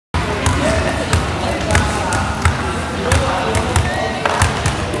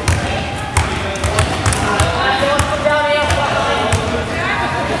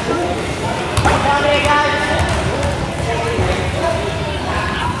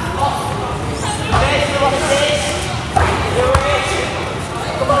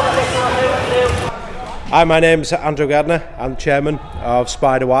Hi, my name's Andrew Gardner. I'm chairman of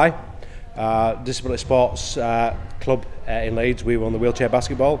Spider Y, disability sports club in Leeds. We run the wheelchair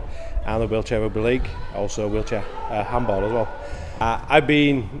basketball and the wheelchair rugby league, also wheelchair handball as well. I've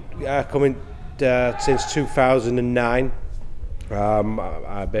been coming since 2009.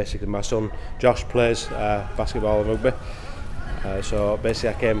 Basically, my son Josh plays basketball and rugby. So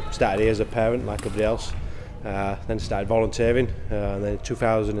basically, I started here as a parent, like everybody else. Then started volunteering, and then in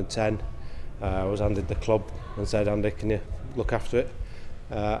 2010 I was handed the club and said, "Andy, can you look after it?"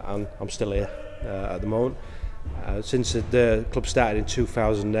 And I'm still here at the moment. Since the club started in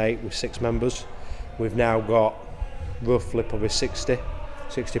 2008 with 6 members, we've now got roughly probably 60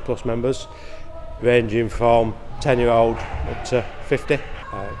 plus members, ranging from 10-year-old up to 50.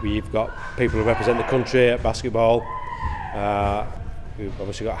 We've got people who represent the country at basketball. We've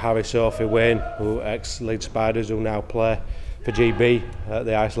obviously got Harry, Sophie, Wayne, who are ex-Leeds Spiders, who now play for GB at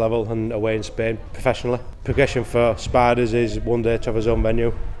the ice level and away in Spain professionally. Progression for Spiders is one day to have his own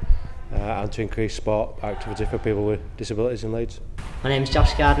venue and to increase sport activity for people with disabilities in Leeds. My name's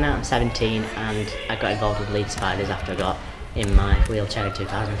Josh Gardner, I'm 17 and I got involved with Leeds Spiders after I got in my wheelchair in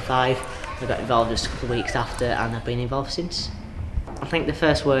 2005. I got involved just a couple of weeks after and I've been involved since. I think the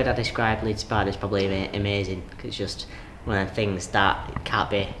first word I describe Leeds Spiders is probably amazing, because it's just one of the things that can't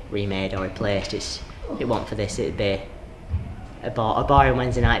be remade or replaced. It won't for this, it'd be a boring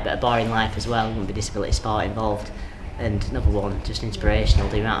Wednesday night, but a boring life as well. There wouldn't be disability sport involved. And number one, just inspirational,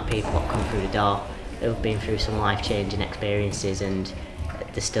 the amount of people that come through the door who've been through some life-changing experiences and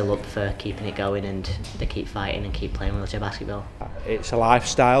they're still up for keeping it going and they keep fighting and keep playing wheelchair basketball. It's a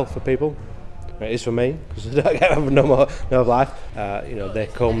lifestyle for people. It is for me, because I don't have no more life. You know, they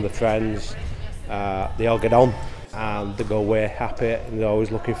come, the friends, they all get on and they go away happy and they're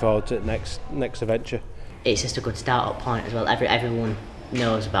always looking forward to the next adventure. It's just a good start-up point as well. Everyone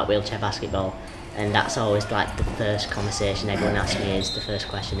knows about wheelchair basketball, and that's always like the first conversation everyone asks me. Is the first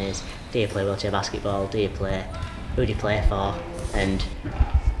question is, do you play wheelchair basketball? Do you play? Who do you play for? And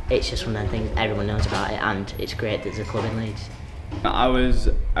it's just one of the things everyone knows about it, and it's great that there's a club in Leeds. I was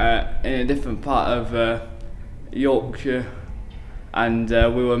in a different part of Yorkshire, and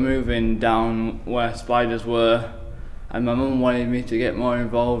we were moving down where Spiders were, and my mum wanted me to get more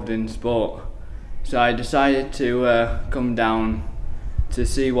involved in sport. So I decided to come down to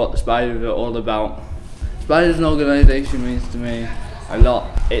see what the Spiders are all about. Spiders as an organisation means to me a lot.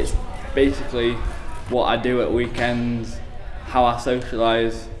 It's basically what I do at weekends, how I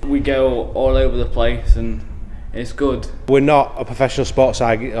socialise. We go all over the place and it's good. We're not a professional sports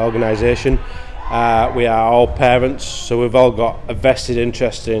organisation. We are all parents, so we've all got a vested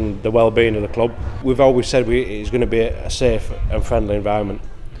interest in the well-being of the club. We've always said it's going to be a safe and friendly environment.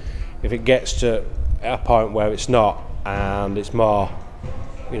 If it gets to a point where it's not and it's more,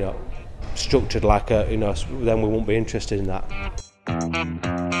 you know, structured like a, you know, then we won't be interested in that.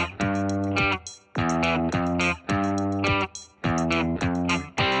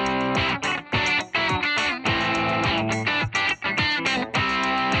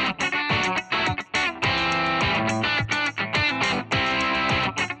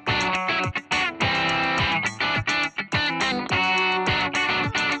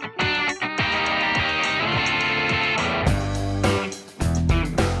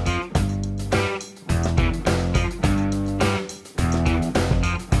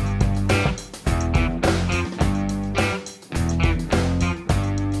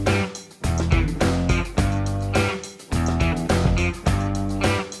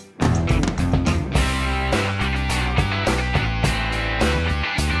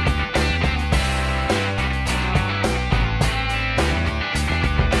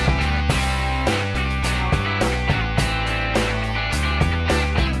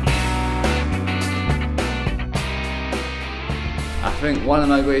 I think one of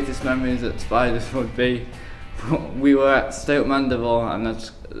my greatest memories at Spiders would be we were at Stoke Mandeville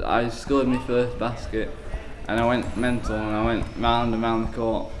and I scored my first basket and I went mental and I went round and round the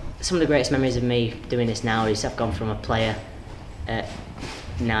court. Some of the greatest memories of me doing this now is I've gone from a player at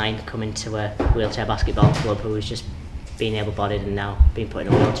 9 coming to a wheelchair basketball club who was just being able-bodied and now being put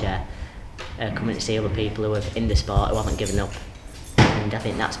in a wheelchair, coming to see other people who are in the sport who haven't given up. And I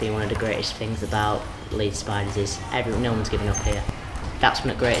think that's been one of the greatest things about Leeds Spiders is no one's given up here. That's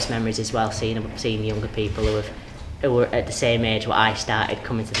one of the greatest memories as well, seeing younger people who were at the same age where I started,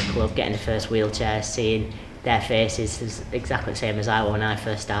 coming to the club, getting the first wheelchair, seeing their faces is exactly the same as I were when I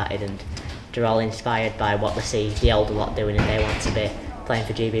first started, and they're all inspired by what they see the older lot doing and they want to be playing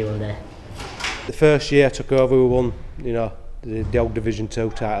for GB one day. The first year I took over, we won, you know, the old Division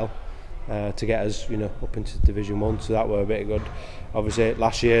 2 title to get us, you know, up into Division 1, so that were a bit good. Obviously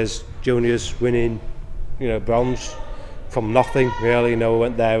last year's juniors winning bronze from nothing really. We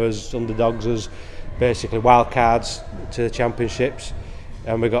went there as underdogs, as basically wild cards to the championships,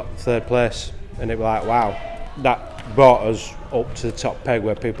 and we got 3rd place, and it was like, wow, that brought us up to the top peg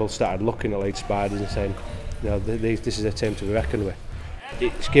where people started looking at Leeds Spiders and saying, this is a team to be reckoned with.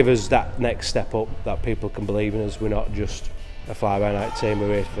 It's given us that next step up, that people can believe in us. We're not just a fly-by-night team,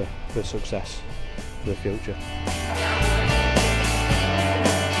 we're here for success for the future.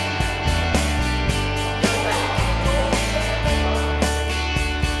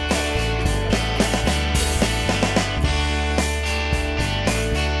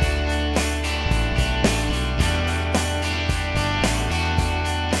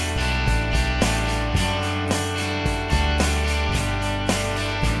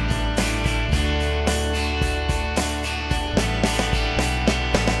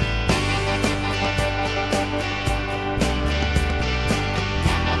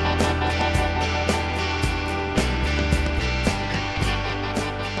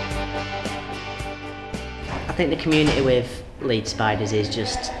 I think the community with Leeds Spiders is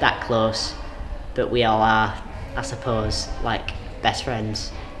just that close, but we all are, I suppose, like best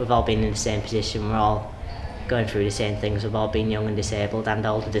friends. We've all been in the same position, we're all going through the same things, we've all been young and disabled and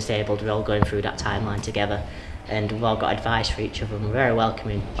older disabled, we're all going through that timeline together, and we've all got advice for each other, and we're very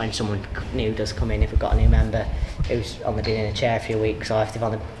welcoming when someone new does come in. If we've got a new member who's only been in a chair a few weeks, or if they've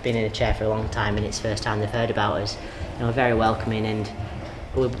only been in a chair for a long time and it's the first time they've heard about us, we're very welcoming, and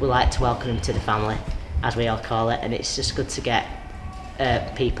we like to welcome them to the family, as we all call it, and it's just good to get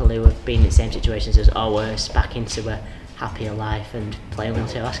people who have been in the same situations as or worse back into a happier life and playing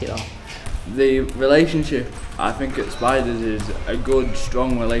wheelchair basketball. The relationship, I think, at Spiders is a good,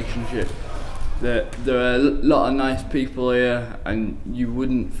 strong relationship. There are a lot of nice people here, and you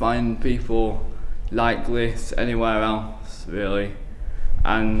wouldn't find people like this anywhere else, really.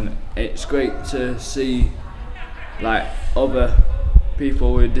 And it's great to see like other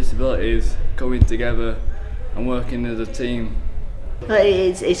people with disabilities coming together and working as a team. But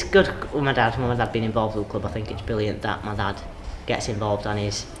it's good with my dad being involved with the club. I think it's brilliant that my dad gets involved and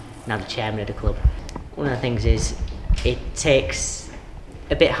is now the chairman of the club. One of the things is it takes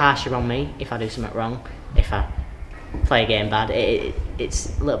a bit harsher on me if I do something wrong. If I play a game bad,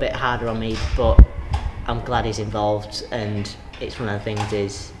 it's a little bit harder on me, but I'm glad he's involved, and it's one of the things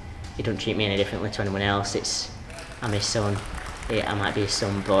is he don't treat me any differently to anyone else. I'm his son. I might be his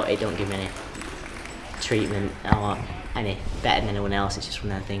son, but it don't give me any treatment or any better than anyone else. It's just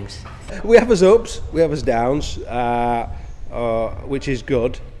one of the things. We have his ups, we have his downs, which is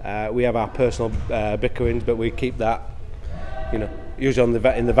good. We have our personal bickerings, but we keep that, usually in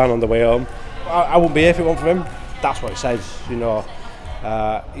the van on the way home. I wouldn't be here if it weren't for him. That's what it says,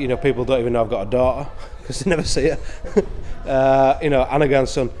 people don't even know I've got a daughter because they never see her. And a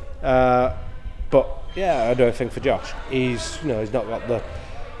grandson. But yeah, I do everything for Josh. He's not got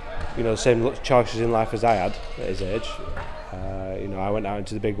the same choices in life as I had at his age. I went out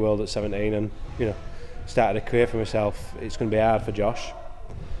into the big world at 17 and started a career for myself. It's going to be hard for Josh.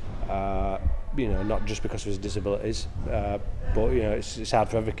 Not just because of his disabilities, but it's hard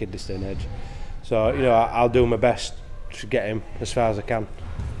for every kid this day and age. So I'll do my best to get him as far as I can.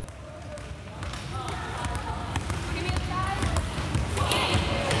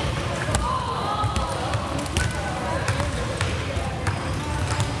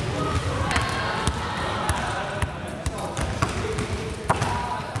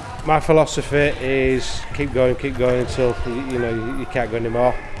 My philosophy is keep going until you can't go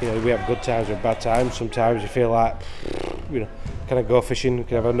anymore. We have good times, we have bad times. Sometimes you feel like, can I go fishing?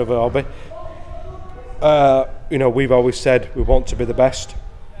 Can I have another hobby? We've always said we want to be the best.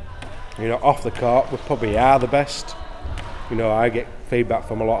 Off the court, we probably are the best. I get feedback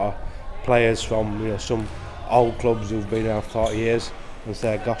from a lot of players from some old clubs who've been around 40 years and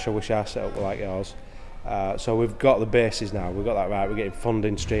say, "Gosh, I wish our setup were like yours." So we've got the bases now, we've got that right, we're getting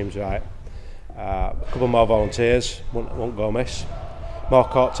funding streams right. A couple more volunteers, won't go amiss. More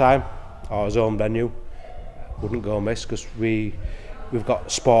court time, or his own venue, wouldn't go amiss, because we've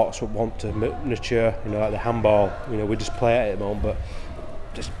got sports that want to mature, like the handball, we just play it at the moment, but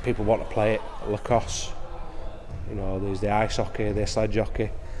just people want to play it, lacrosse, there's the ice hockey, the sledge hockey,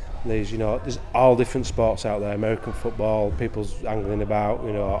 there's all different sports out there, American football, people's angling about,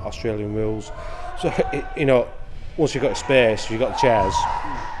 Australian rules. So, once you've got space, you've got the chairs,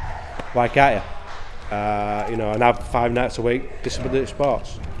 why can't you? And have 5 nights a week, disability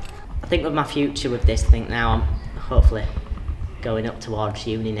sports. I think with my future with this, I think now I'm hopefully going up towards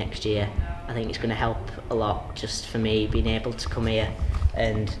uni next year. I think it's going to help a lot just for me being able to come here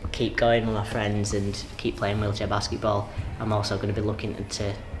and keep going with my friends and keep playing wheelchair basketball. I'm also going to be looking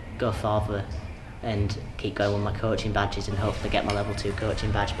to go further and keep going with my coaching badges and hopefully get my level 2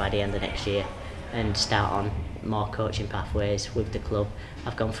 coaching badge by the end of next year and start on more coaching pathways with the club.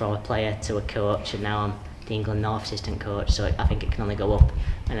 I've gone from a player to a coach, and now I'm the England North assistant coach, so I think it can only go up,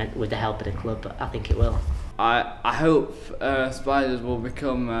 and with the help of the club I think it will. I hope Spiders will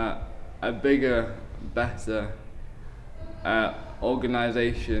become a bigger, better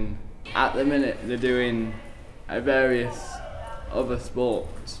organisation. At the minute they're doing various other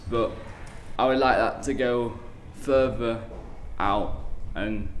sports, but I would like that to go further out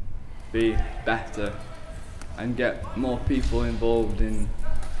and be better and get more people involved in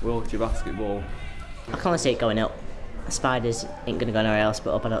wheelchair basketball. I can only see it going up. Spiders ain't going to go anywhere else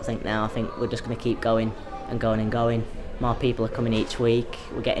but up, I don't think now. I think we're just going to keep going and going and going. More people are coming each week,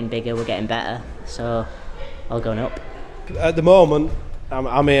 we're getting bigger, we're getting better, so all going up. At the moment,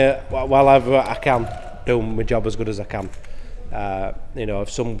 I'm here while I can do my job as good as I can. You know,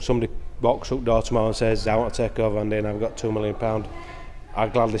 if somebody walks through the door tomorrow and says, I want to take over Andy and I've got £2 million, I'll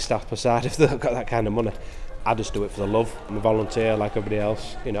gladly step aside if they've got that kind of money. I just do it for the love. I'm a volunteer like everybody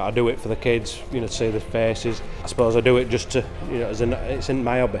else. You know, I do it for the kids, you know, to see their faces. I suppose I do it just to, you know, it's in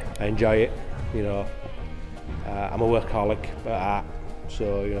my hobby. I enjoy it, you know. I'm a workaholic at art,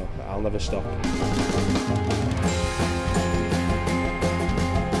 so, you know, I'll never stop.